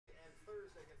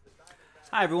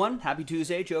Hi everyone, happy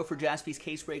Tuesday. Joe for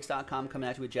JaspysCaseBreaks.com coming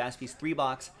at you with Jaspy's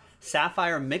 3-box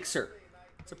Sapphire Mixer.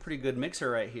 It's a pretty good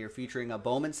mixer right here, featuring a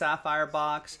Bowman Sapphire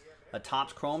box, a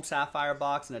Topps Chrome Sapphire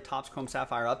box, and a Topps Chrome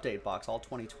Sapphire Update box, all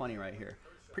 2020 right here.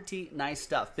 Pretty nice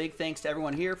stuff. Big thanks to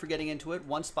everyone here for getting into it.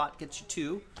 One spot gets you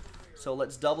two. So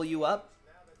let's double you up,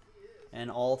 and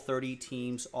all 30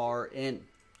 teams are in.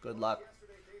 Good luck.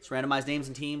 Let's randomize names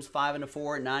and teams 5 and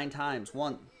 4 9 times.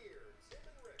 1,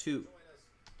 2,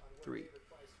 3,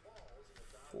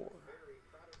 4,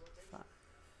 5,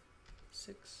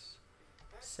 6,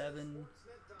 7,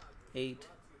 8,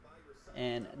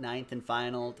 and 9th and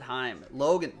final time.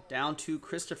 Logan down to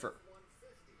Christopher.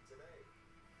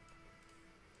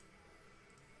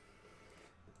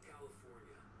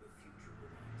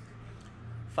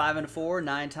 Five and 4,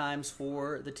 9 times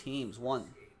for the teams. 1,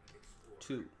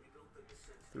 2,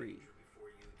 3,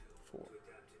 4,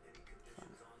 5,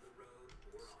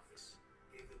 6.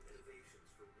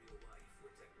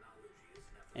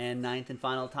 And 9th and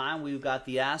final time, we've got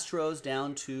the Astros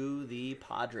down to the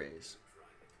Padres.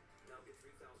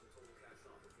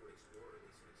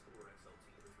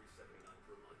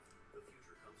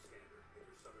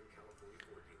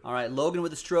 All right, Logan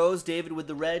with the Stros, David with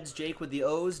the Reds, Jake with the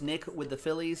O's, Nick with the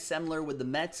Phillies, Semler with the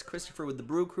Mets, Christopher with the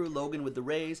Brew Crew, Logan with the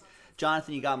Rays,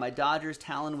 Jonathan, you got my Dodgers,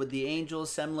 Talon with the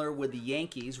Angels, Semler with the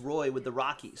Yankees, Roy with the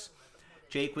Rockies,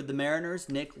 Jake with the Mariners,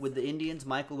 Nick with the Indians,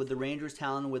 Michael with the Rangers,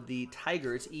 Talon with the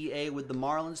Tigers, EA with the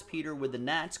Marlins, Peter with the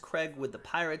Nats, Craig with the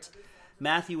Pirates,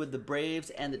 Matthew with the Braves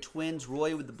and the Twins,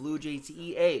 Roy with the Blue Jays,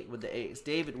 EA with the A's,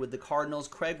 David with the Cardinals,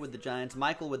 Craig with the Giants,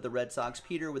 Michael with the Red Sox,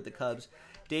 Peter with the Cubs,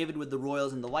 David with the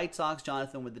Royals and the White Sox,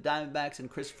 Jonathan with the Diamondbacks, and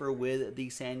Christopher with the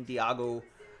San Diego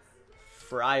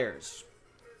Friars.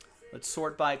 Let's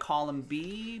sort by column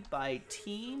B, by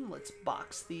team. Let's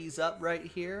box these up right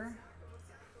here.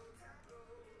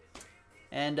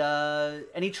 And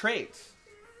any trades.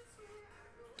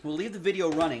 We'll leave the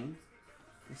video running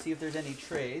and see if there's any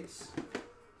trades.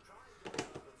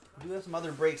 We do have some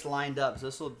other breaks lined up, so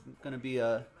this is going to be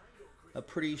a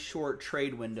pretty short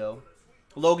trade window.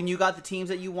 Logan, you got the teams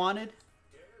that you wanted?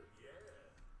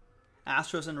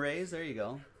 Astros and Rays, there you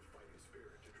go.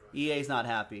 EA's not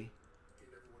happy.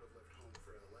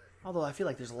 Although I feel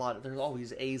like there's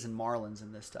always A's and Marlins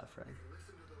in this stuff, right?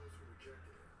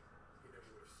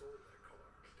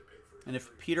 And if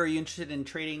Peter, are you interested in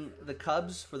trading the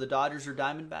Cubs for the Dodgers or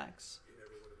Diamondbacks?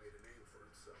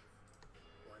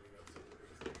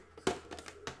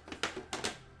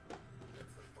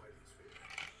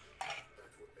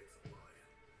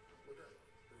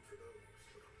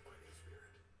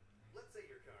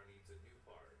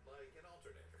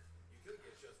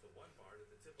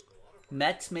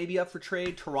 Mets maybe up for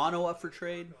trade. Toronto up for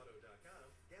trade.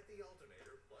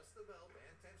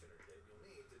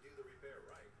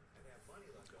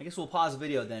 I guess we'll pause the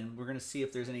video then. We're going to see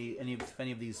if there's if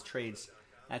any of these trades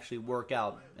actually work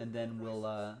out, and then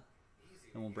we'll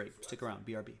break. Stick around.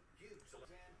 BRB.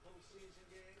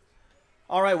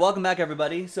 All right, welcome back,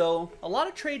 everybody. So a lot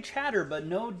of trade chatter, but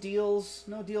no deals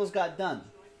got done.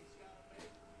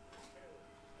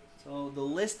 So the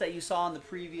list that you saw in the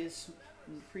previous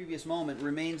moment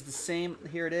remains the same.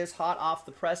 Here it is, hot off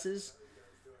the presses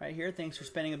right here. Thanks for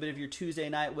spending a bit of your Tuesday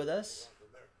night with us.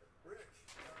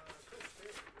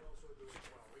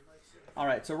 All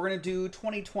right, so we're going to do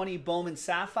 2020 Bowman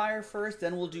Sapphire first,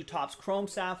 then we'll do Topps Chrome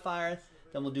Sapphire,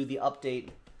 then we'll do the update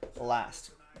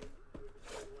last.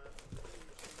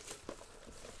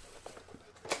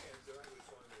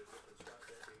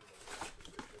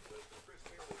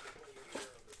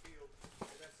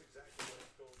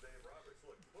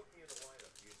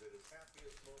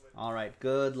 All right,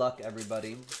 good luck,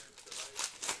 everybody.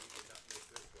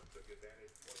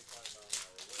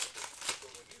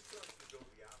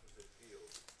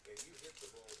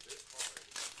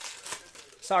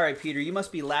 Sorry, Peter, you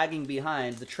must be lagging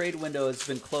behind. The trade window has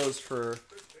been closed for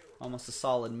almost a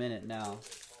solid minute now.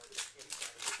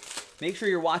 Make sure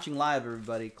you're watching live,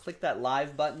 everybody. Click that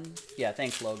live button. Yeah,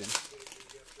 thanks, Logan.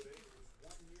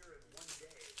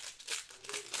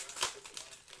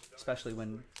 Especially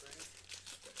when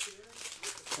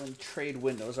trade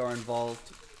windows are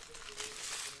involved.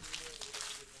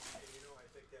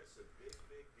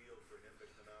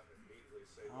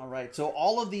 All right, so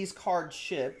all of these cards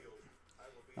ship.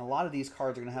 And a lot of these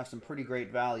cards are going to have some pretty great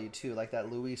value too, like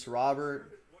that Luis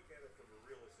Robert.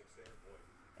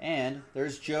 And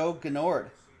there's Joe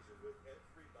Gennord.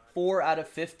 4 out of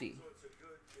 50.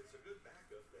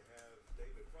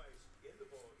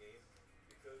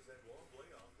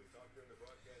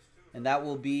 And that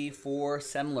will be for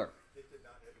Semler.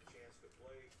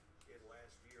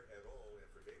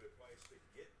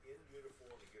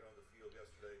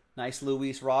 Nice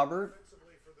Luis Robert.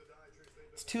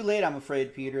 It's too late, I'm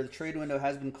afraid, Peter. The trade window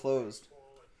has been closed.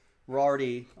 We're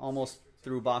already almost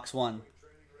through box 1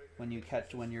 when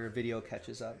your video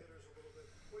catches up.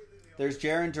 There's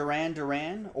Jaron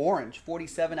Duran, orange,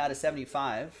 47 out of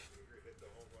 75.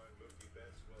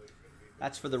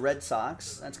 That's for the Red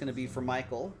Sox. That's going to be for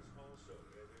Michael.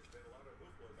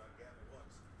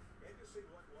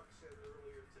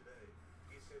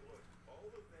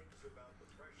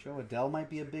 Joe Adell might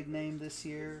be a big name this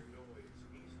year.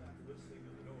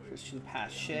 Christian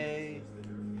Pache.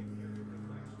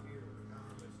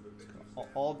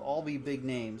 All be big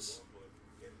names.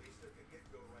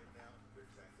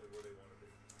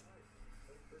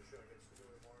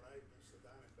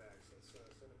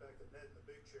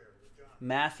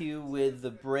 Matthew with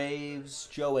the Braves.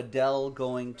 Joe Adell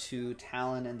going to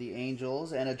Talon and the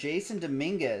Angels. And a Jason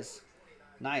Dominguez.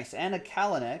 Nice. And a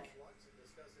Kalanick.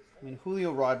 I mean,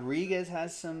 Julio Rodriguez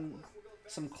has some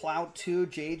clout too.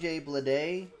 J.J.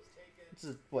 Bleday. This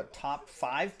is, what, top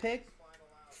 5 pick?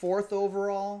 4th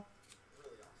overall.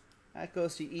 That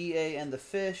goes to EA and the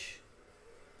Fish.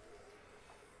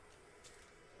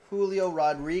 Julio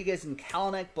Rodriguez and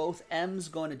Kalanick, both M's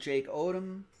going to Jake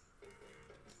Odom.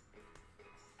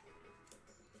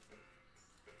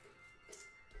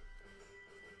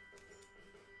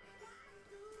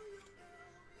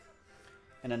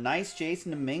 And a nice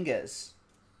Jason Dominguez.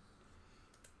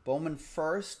 Bowman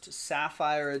first,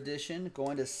 Sapphire edition,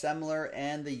 going to Semler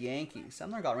and the Yankees.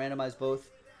 Semler got randomized both.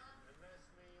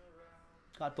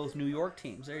 Got both New York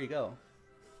teams. There you go.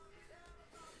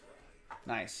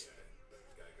 Nice.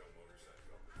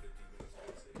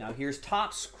 Now here's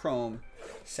Topps Chrome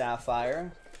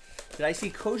Sapphire. Did I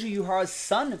see Koji Uhara's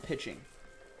son pitching?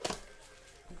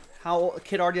 The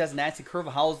kid already has Nancy Curve.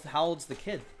 How old's the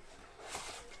kid?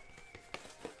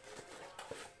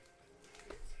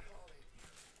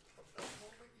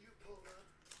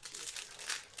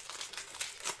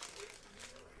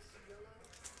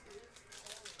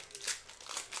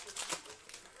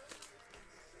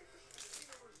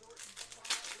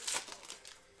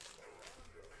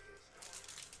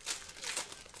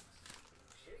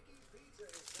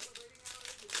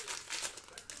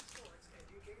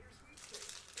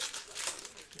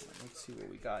 Let's see what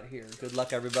we got here. Good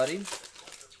luck, everybody.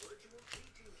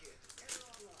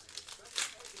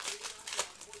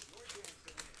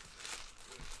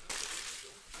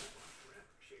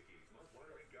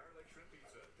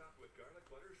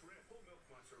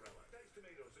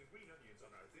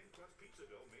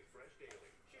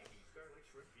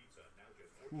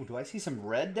 Ooh, do I see some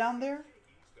red down there?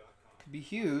 Could be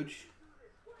huge.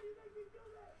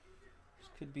 This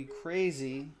could be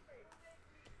crazy.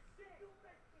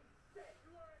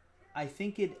 I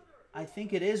think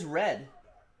it is red.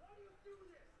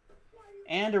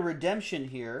 And a redemption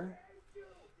here.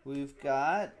 We've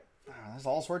got there's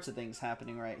all sorts of things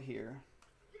happening right here.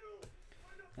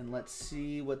 And let's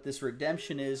see what this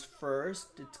redemption is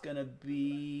first. It's going to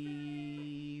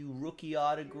be rookie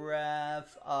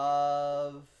autograph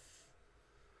of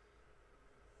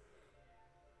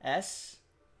S.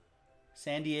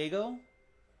 San Diego.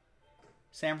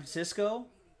 San Francisco.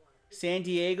 San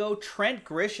Diego. Trent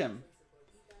Grisham.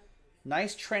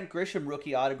 Nice Trent Grisham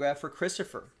rookie autograph for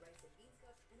Christopher.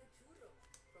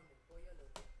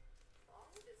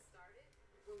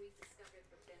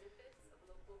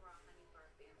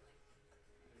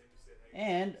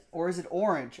 And, or is it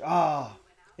orange? Ah, oh,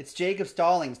 it's Jacob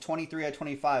Stallings, 23 out of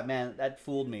 25. Man, that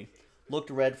fooled me. Looked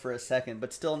red for a second,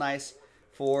 but still nice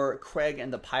for Craig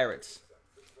and the Pirates.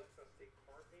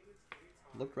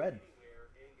 Looked red.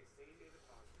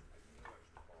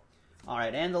 All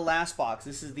right, and the last box.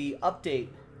 This is the update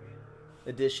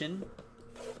edition.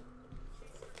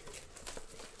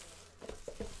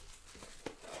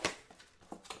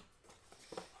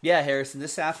 Yeah, Harrison,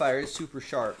 this Sapphire is super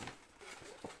sharp.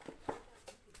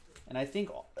 And I think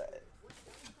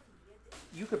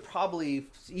you could probably,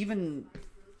 even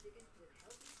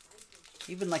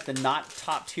like the not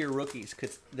top tier rookies,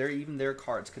 even their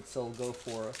cards could still go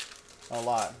for a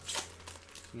lot.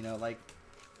 You know, like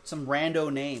some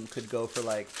rando name could go for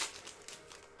like,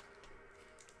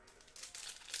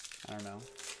 I don't know,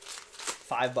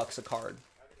 $5 a card.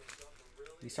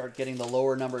 You start getting the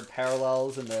lower numbered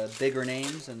parallels and the bigger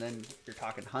names, and then you're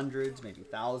talking hundreds, maybe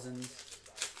thousands.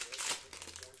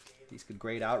 These could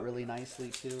grade out really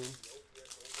nicely too.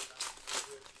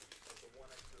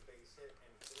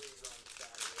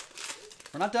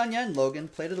 We're not done yet, Logan.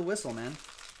 Play to the whistle, man.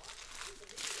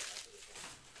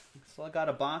 So I got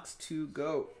a box to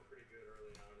go.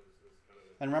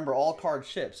 And remember, all cards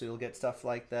ship, so you'll get stuff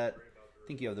like that. I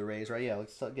think you have the Rays, right? Yeah,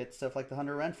 let's get stuff like the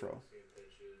Hunter Renfroe.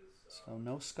 So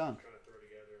no skunk.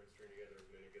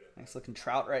 Nice looking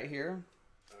trout right here.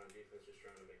 Defense just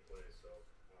trying to make plays, so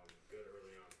good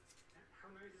early on.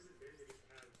 How nice has it been to just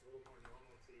have a little more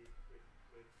normalcy with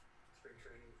spring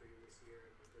training for you this year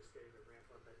and just getting to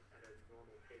ramp up at a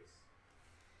normal pace?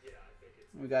 Yeah, I think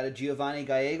it's. We got a Giovanni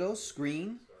Gallegos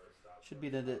screen. Should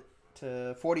be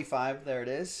to 45. There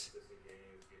it is.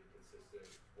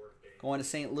 Going to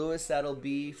St. Louis. That'll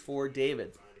be for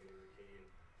David.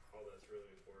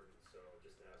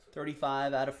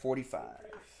 35 out of 45.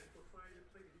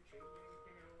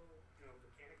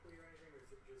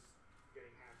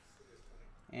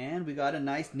 And we got a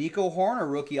nice Nico Horner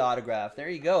rookie autograph. There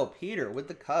you go, Peter with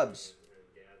the Cubs.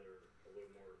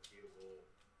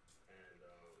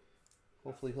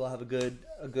 Hopefully he'll have a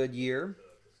good year.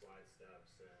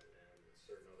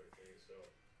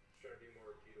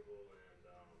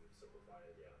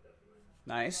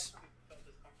 Nice.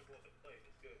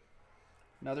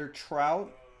 Another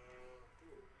Trout.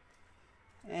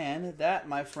 And that,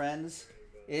 my friends,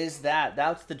 is that.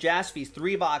 That's the Jaspy's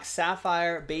 3-box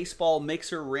Sapphire Baseball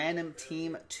Mixer Random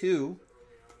Team 2.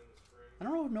 I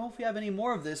don't know if we have any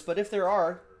more of this, but if there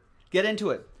are, get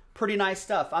into it. Pretty nice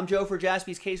stuff. I'm Joe for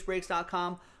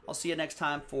JaspysCaseBreaks.com. I'll see you next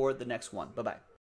time for the next one. Bye-bye.